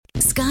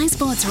Sky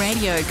Sports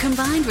Radio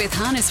combined with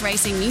Harness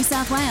Racing New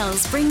South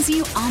Wales brings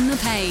you On the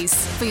Pace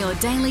for your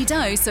daily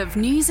dose of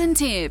news and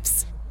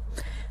tips.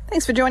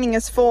 Thanks for joining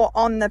us for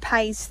On the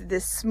Pace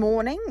this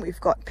morning. We've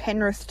got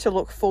Penrith to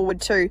look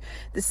forward to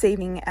this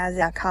evening as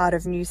our card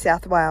of New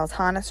South Wales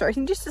harness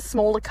racing. Just a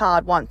smaller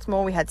card once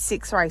more. We had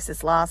 6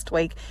 races last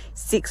week,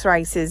 6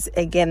 races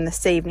again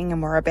this evening,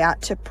 and we're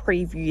about to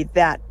preview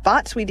that.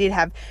 But we did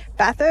have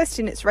Bathurst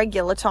in its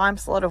regular time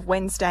slot of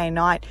Wednesday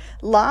night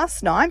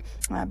last night.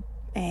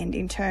 And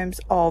in terms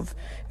of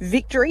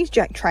victories,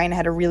 Jack Trainer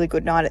had a really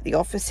good night at the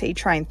office. He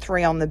trained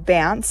 3 on the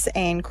bounce,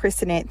 and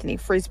Chris and Anthony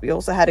Frisbee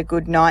also had a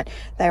good night.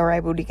 They were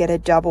able to get a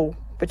double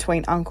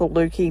between Uncle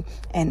Lukey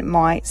and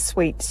My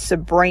Sweet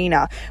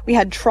Sabrina. We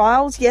had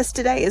trials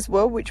yesterday as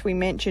well, which we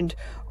mentioned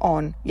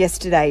on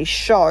yesterday's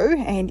show.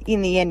 And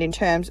in the end, in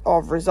terms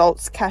of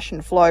results, Cash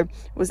and Flow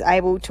was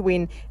able to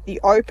win the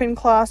open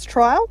class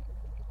trial.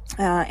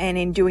 And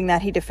in doing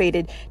that, he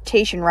defeated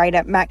Tishan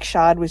Raider. Max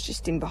Shard was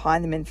just in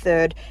behind them in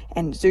third,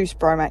 and Zeus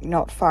Bromac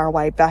not far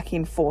away back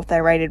in fourth.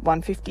 They rated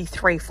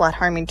 153 flat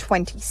home in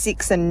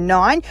 26 and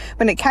 9.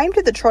 When it came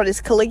to the trotters,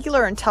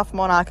 Caligula and Tough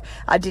Monarch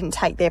didn't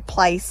take their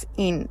place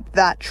in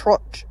that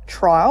trot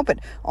trial, but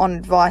on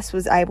advice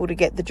was able to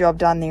get the job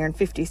done there in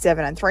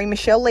 57 and 3.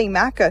 Michelle Lee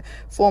Mack, a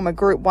former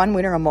Group 1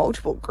 winner, a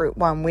multiple Group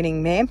 1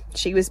 winning mare,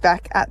 she was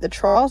back at the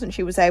trials and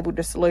she was able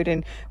to salute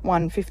in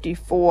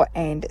 154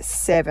 and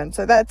 7.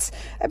 So that's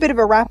a bit of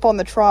a wrap on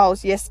the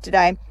trials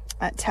yesterday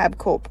at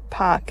Tabcorp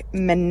Park,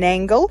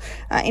 Menangle.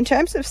 In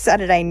terms of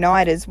Saturday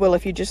night as well,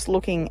 if you're just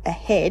looking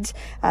ahead,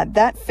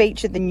 that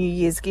featured the New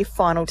Year's gift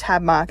final.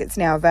 Tab Market's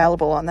now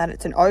available on that.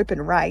 It's an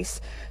open race,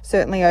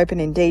 certainly open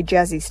indeed.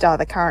 Jazzy Star,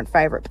 the current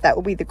favourite, but that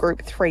will be the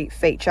Group 3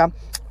 feature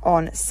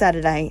on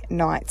Saturday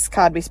night's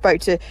card. We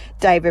spoke to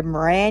David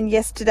Moran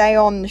yesterday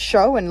on the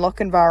show, and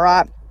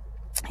Lochinvar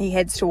he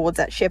heads towards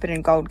that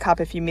Shepparton Gold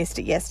Cup if you missed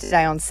it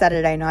yesterday on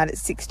Saturday night at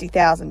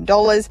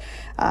 $60,000.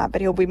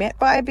 But he'll be met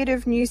by a bit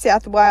of New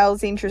South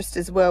Wales interest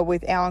as well,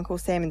 with our Uncle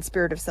Sam and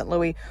Spirit of St.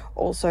 Louis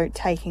also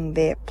taking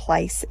their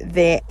place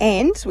there.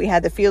 And we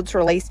had the fields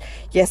released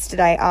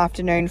yesterday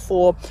afternoon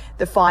for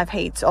the 5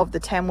 heats of the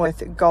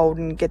Tamworth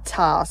Golden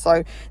Guitar.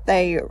 So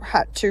they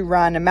had to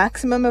run a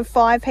maximum of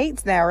 5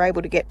 heats. They were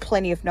able to get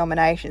plenty of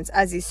nominations,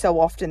 as is so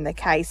often the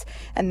case,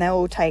 and they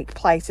will take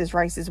place as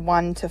races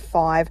 1 to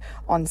 5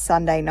 on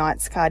Sunday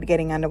night's card,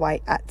 getting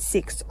underway at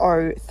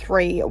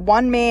 6:03.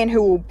 One man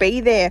who will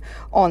be there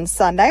on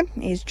Sunday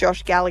is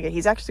Josh Gallagher.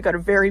 He's actually got a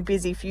very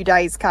busy few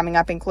days coming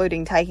up,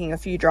 including taking a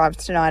few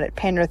drives tonight at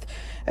Penrith,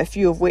 a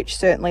few of which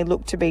certainly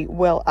look to be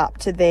well up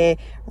to their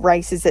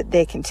races that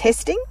they're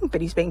contesting.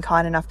 But he's been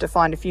kind enough to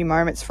find a few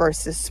moments for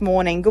us this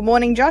morning. Good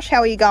morning, Josh. How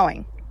are you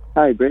going?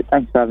 Hey, Britt.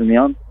 Thanks for having me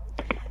on.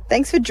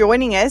 Thanks for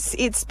joining us.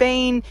 It's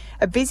been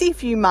a busy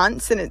few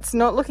months and it's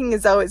not looking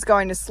as though it's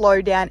going to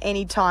slow down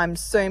anytime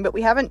soon, but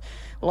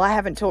I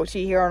haven't talked to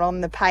you here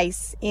on the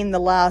Pace in the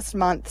last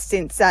month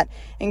since that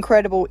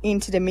incredible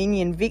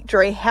Inter-Dominion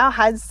victory. How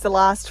has the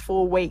last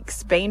 4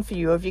 weeks been for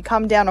you? Have you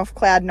come down off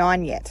cloud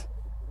 9 yet?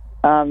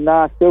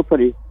 No, still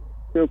pretty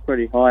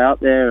high up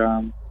there.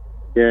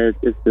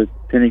 It's the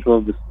pinnacle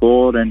of the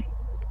sport, and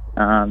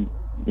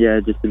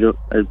just to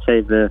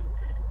achieve the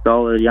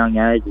goal at a young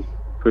age is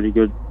pretty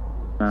good.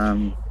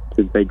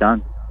 To be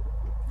done.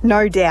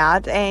 No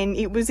doubt, and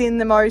it was in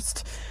the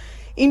most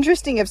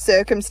interesting of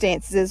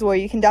circumstances as well.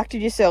 You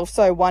conducted yourself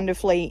so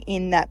wonderfully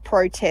in that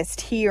protest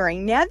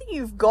hearing. Now that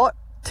you've got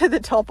to the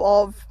top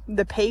of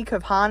the peak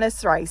of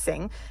harness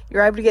racing,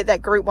 you're able to get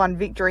that Group 1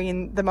 victory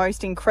in the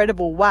most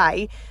incredible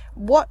way.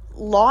 What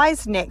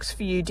lies next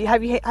for you?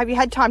 Have you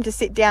had time to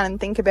sit down and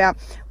think about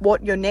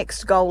what your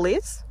next goal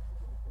is?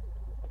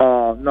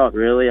 Not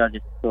really. I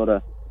just sort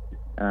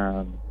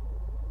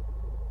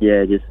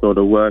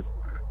of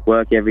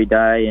work every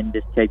day and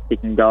just keep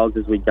ticking goals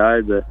as we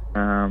go, but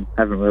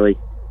haven't really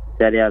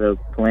set out a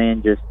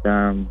plan. Just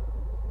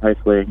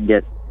hopefully I can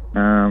get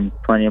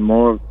plenty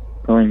more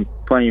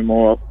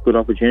good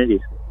opportunities.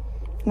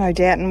 No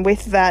doubt, and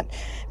with that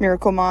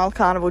Miracle Mile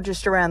Carnival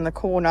just around the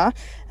corner,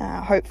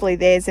 hopefully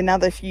there's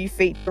another few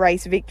feature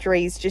race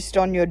victories just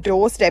on your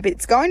doorstep.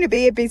 It's going to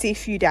be a busy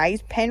few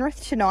days.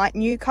 Penrith tonight,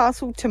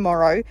 Newcastle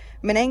tomorrow,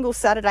 Menangle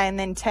Saturday, and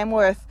then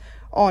Tamworth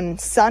on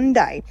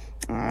Sunday.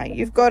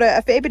 You've got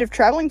a fair bit of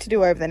travelling to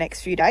do over the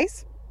next few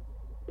days.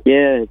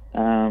 Yeah,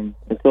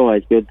 it's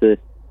always good to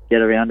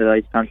get around to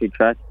those country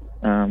tracks.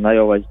 They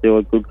always do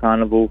a good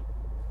carnival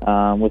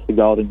with the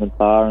Golden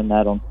Guitar and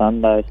that on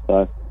Sunday,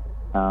 so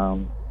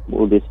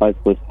we'll just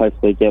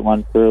hopefully get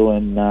one through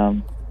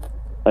and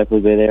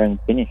hopefully be there and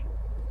finish.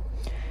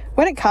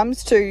 When it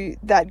comes to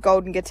that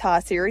Golden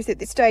Guitar series, at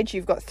this stage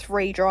you've got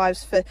 3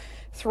 drives for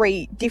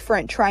 3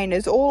 different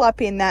trainers, all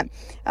up in that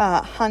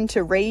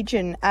Hunter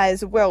region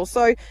as well.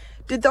 So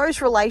did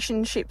those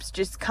relationships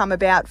just come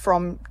about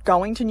from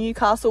going to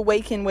Newcastle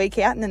week in, week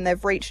out, and then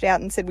they've reached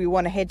out and said, we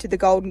want to head to the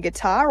Golden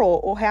Guitar,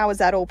 or how has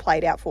that all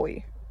played out for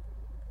you?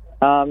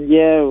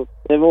 Yeah,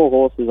 they're all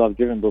horses I've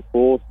driven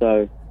before,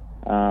 so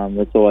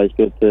it's always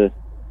good to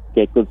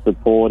get good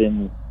support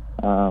in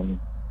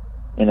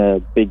a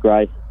big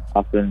race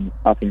up in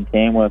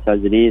Tamworth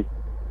as it is,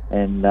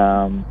 and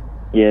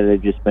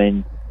they've just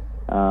been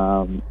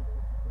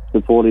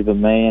supportive of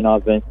me, and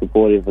I've been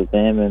supportive of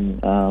them,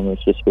 and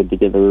it's just good to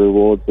get the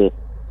rewards that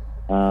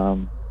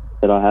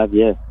I have.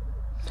 Yeah.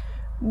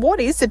 What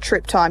is the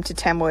trip time to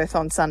Tamworth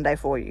on Sunday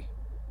for you?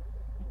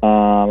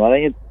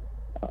 I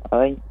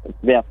think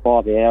it's about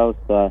 5 hours,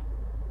 so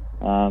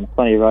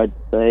plenty of road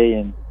to see,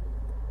 and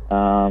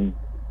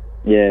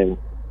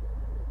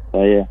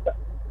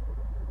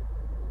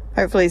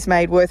Hopefully it's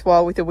made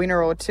worthwhile with a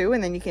winner or two,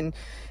 and then you can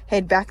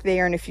head back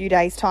there in a few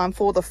days' time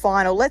for the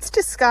final. Let's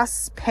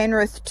discuss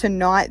Penrith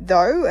tonight,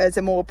 though, as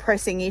a more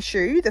pressing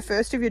issue. The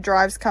first of your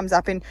drives comes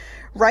up in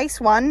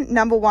race 1,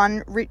 number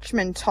 1,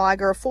 Richmond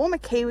Tiger, a former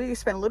Kiwi who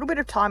spent a little bit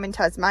of time in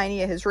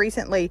Tasmania, has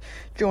recently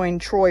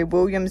joined Troy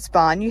Williams'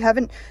 barn. You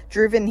haven't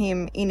driven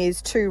him in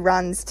his 2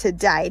 runs to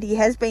date. He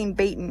has been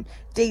beaten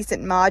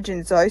decent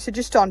margins, though, so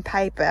just on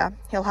paper,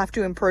 he'll have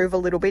to improve a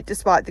little bit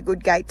despite the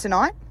good gate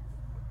tonight.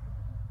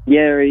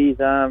 Yeah, he's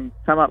come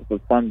up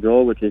with a fun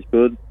draw, which is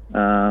good.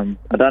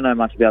 I don't know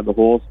much about the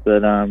horse,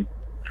 but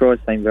Troy's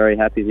been very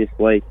happy this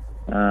week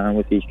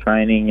with his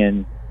training,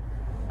 and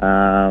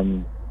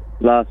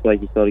last week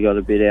he sort of got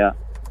a bit out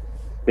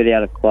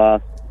of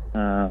class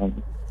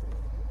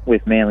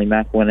with Manly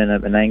Mac winning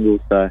at Menangle.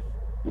 So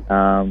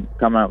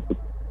coming up with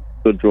a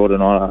good draw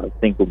tonight, I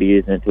think we'll be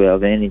using it to our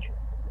advantage.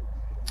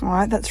 All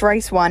right, that's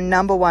race 1,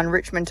 number 1,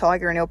 Richmond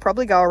Tiger, and he'll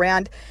probably go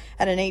around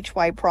at an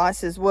each-way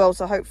price as well,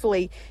 so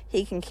hopefully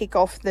he can kick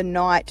off the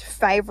night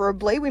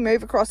favourably. We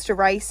move across to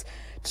race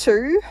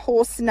 2,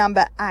 horse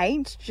number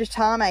 8,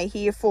 Jatame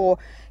here for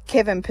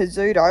Kevin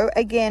Pizzuto.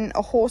 Again,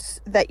 a horse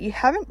that you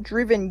haven't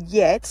driven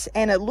yet,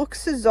 and it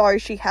looks as though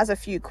she has a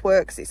few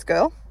quirks, this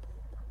girl.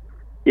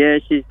 Yeah,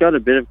 she's got a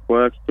bit of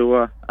quirks to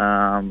her.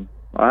 I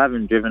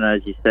haven't driven her,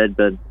 as you said,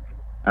 but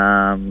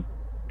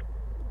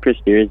Chris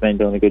Deere has been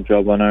doing a good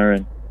job on her,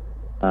 and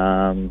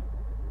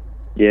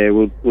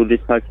we'll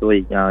just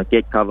hopefully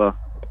get cover.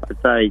 I'd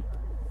say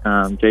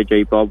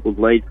GG Bob will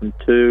lead from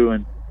 2,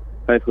 and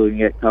hopefully we can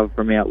get cover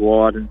from out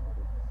wide and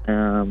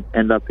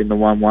end up in the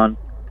 1-1.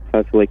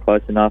 Hopefully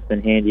close enough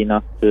and handy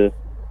enough to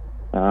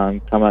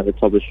come out the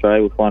top of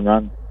straight with 1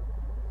 run.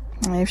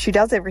 If she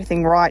does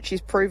everything right,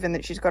 she's proven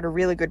that she's got a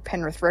really good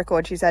Penrith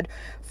record. She's had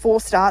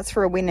 4 starts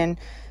for a win in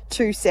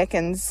 2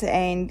 seconds,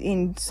 and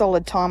in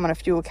solid time on a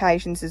few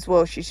occasions as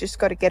well. She's just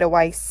got to get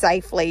away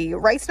safely.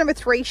 Race number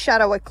 3,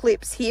 Shadow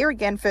Eclipse here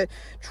again for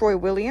Troy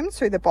Williams,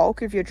 who the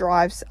bulk of your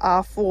drives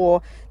are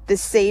for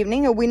this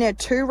evening. A winner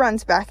 2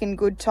 runs back in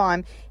good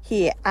time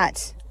here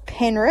at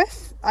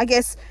Penrith. I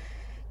guess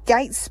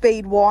gate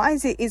speed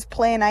wise, is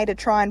plan A to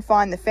try and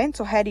find the fence,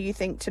 or how do you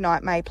think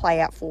tonight may play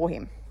out for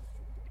him?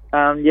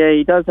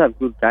 He does have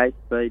good gate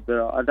speed,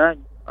 but I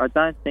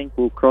don't think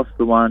we'll cross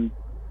the one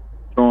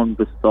drawn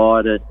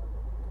beside it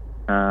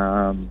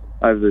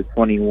over the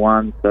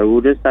 21, so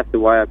we'll just have to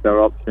weigh up our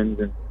options.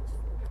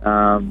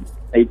 And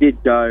he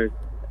does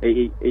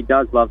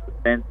love the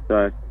fence,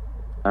 so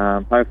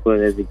hopefully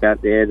there's a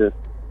gap there to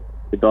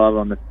dive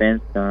on the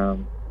fence.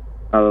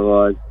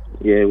 Otherwise,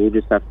 we'll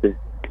just have to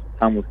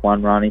come with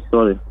 1 run. He's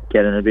sort of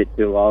getting a bit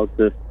too old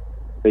to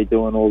be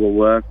doing all the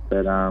work,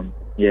 but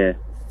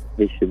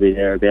he should be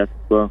thereabouts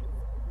as well.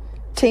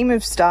 Team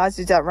of Stars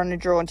is that runner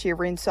drawn to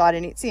your inside,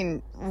 and it's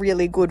in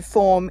really good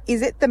form.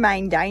 Is it the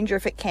main danger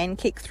if it can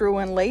kick through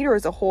and lead, or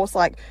is a horse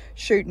like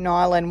Shooting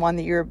Island one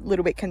that you're a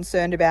little bit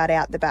concerned about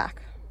out the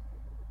back?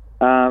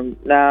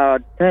 No,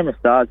 Team of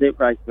Stars, it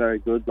raced very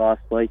good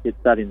last week. It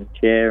sat in the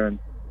chair, and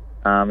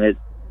it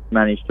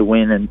managed to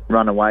win and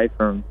run away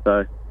from him.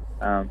 So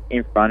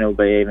in front it'll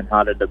be even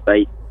harder to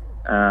beat.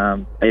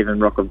 Even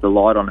Rock of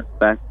Delight on its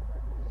back.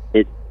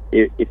 If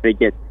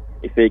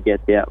it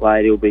gets out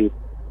late, it'll be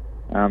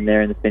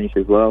there in the finish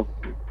as well.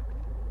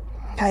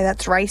 Okay,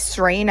 that's race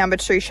 3, number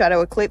 2,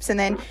 Shadow Eclipse. And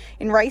then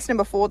in race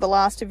number 4, the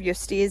last of your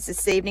steers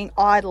this evening,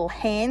 Idle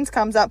Hands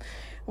comes up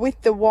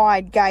with the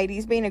wide gate.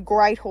 He's been a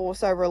great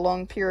horse over a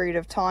long period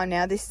of time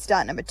now. This is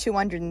start number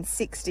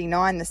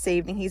 269 this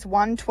evening. He's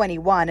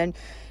 121, and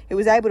he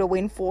was able to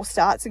win 4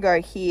 starts ago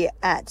here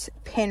at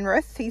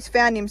Penrith. He's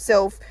found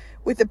himself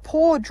with a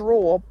poor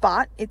draw,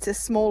 but it's a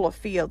smaller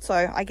field,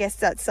 so I guess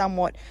that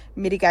somewhat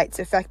mitigates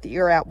the fact that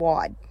you're out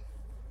wide.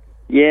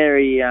 Yeah,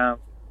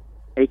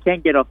 he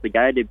can get off the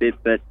gate a bit,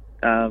 but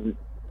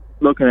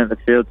looking at the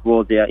field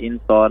towards our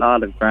inside,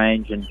 Art of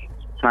Grange and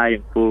Tay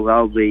and Full,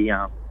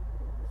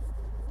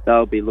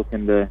 they'll be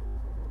looking to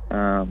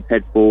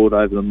head forward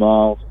over the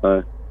mile.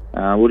 So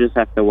we'll just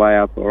have to weigh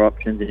up our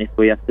options, and if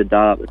we have to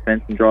dart up the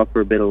fence and drive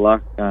for a bit of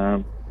luck,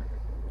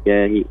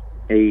 he's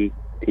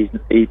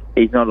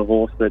not a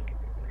horse that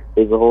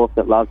is a horse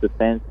that loves the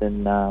fence,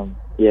 and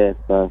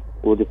so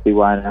we'll just be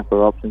weighing up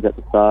our options at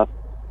the start.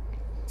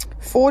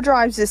 4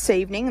 drives this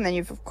evening, and then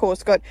you've of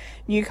course got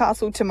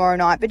Newcastle tomorrow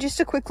night. But just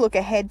a quick look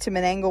ahead to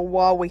Menangle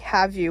while we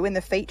have you. In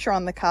the feature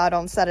on the card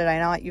on Saturday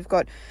night, you've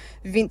got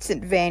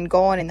Vincent Van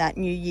Gogh in that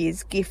New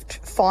Year's Gift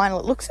final.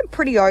 It looks a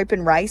pretty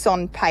open race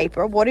on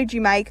paper. What did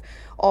you make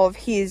of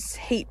his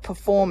heat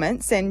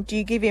performance, and do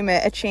you give him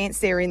a chance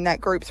there in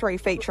that Group 3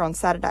 feature on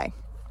Saturday?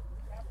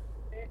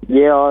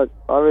 Yeah,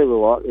 I really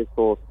like this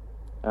horse.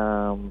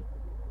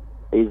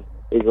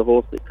 He's a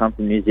horse that comes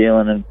from New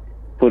Zealand and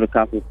put a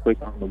couple quick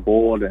on the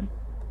board, and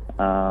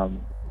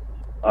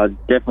I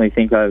definitely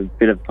think over a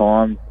bit of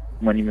time,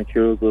 when he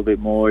matures a little bit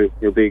more,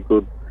 he'll be a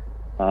good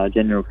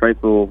general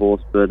free-for-all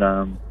horse. But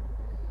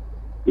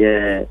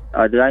yeah,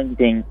 I don't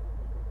think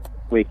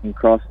we can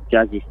cross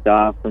Jazzy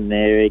Star from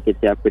there. It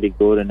gets out pretty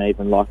good, and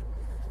even like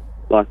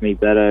Me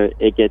Better,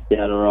 it gets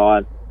out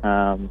alright.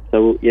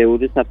 So yeah, we'll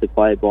just have to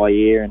play it by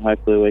ear, and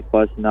hopefully we're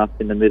close enough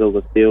in the middle of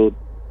the field,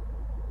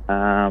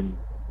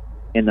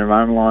 in the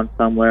run line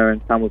somewhere,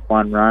 and come with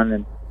one run,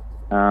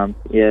 and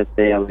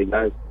see how it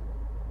goes.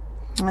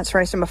 That's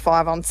race number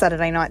 5 on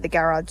Saturday night, the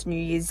Garrard's New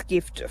Year's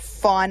Gift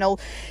Final.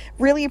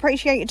 Really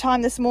appreciate your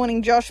time this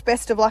morning, Josh.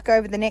 Best of luck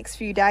over the next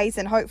few days,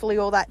 and hopefully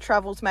all that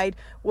travel's made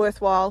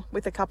worthwhile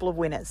with a couple of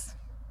winners.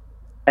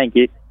 Thank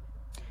you.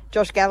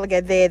 Josh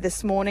Gallagher there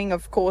this morning,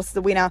 of course,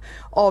 the winner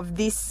of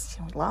this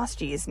last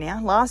year's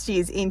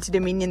Inter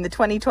Dominion, the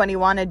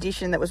 2021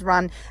 edition that was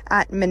run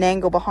at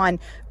Menangle behind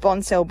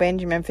Bonsell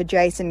Benjamin for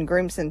Jason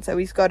Grimson. So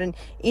he's got an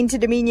Inter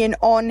Dominion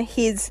on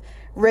his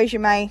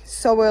resume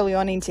so early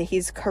on into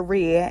his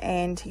career,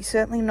 and he's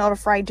certainly not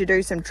afraid to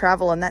do some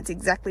travel, and that's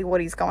exactly what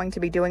he's going to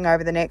be doing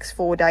over the next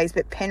 4 days.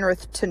 But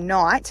Penrith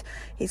tonight,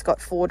 he's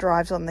got 4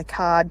 drives on the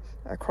card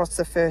across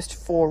the first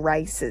 4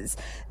 races.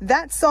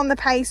 That's on the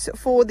pace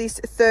for this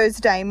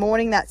Thursday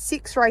morning. That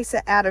 6th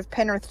racer out of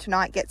Penrith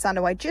tonight gets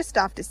underway just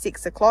after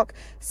 6 o'clock,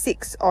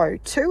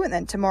 6:02, and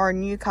then tomorrow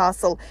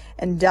Newcastle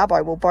and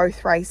Dubbo will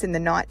both race in the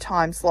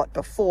nighttime slot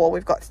before.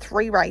 We've got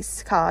 3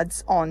 race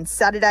cards on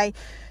Saturday.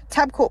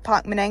 Tabcorp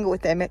Park Menangle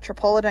with their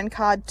Metropolitan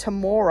card.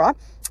 Temora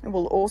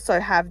will also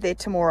have their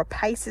Temora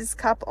Pacers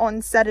Cup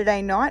on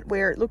Saturday night,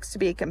 where it looks to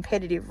be a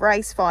competitive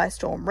race.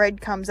 Firestorm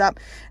Red comes up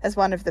as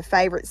one of the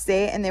favourites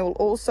there, and there will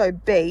also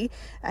be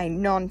a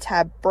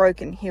non-tab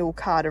Broken Hill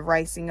card of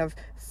racing of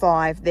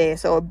 5 there.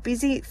 So a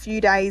busy few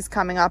days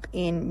coming up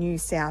in New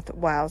South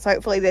Wales.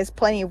 Hopefully there's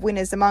plenty of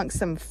winners amongst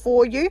them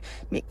for you.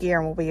 Mick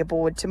Guerin will be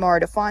aboard tomorrow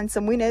to find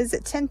some winners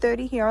at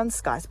 10:30 here on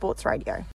Sky Sports Radio.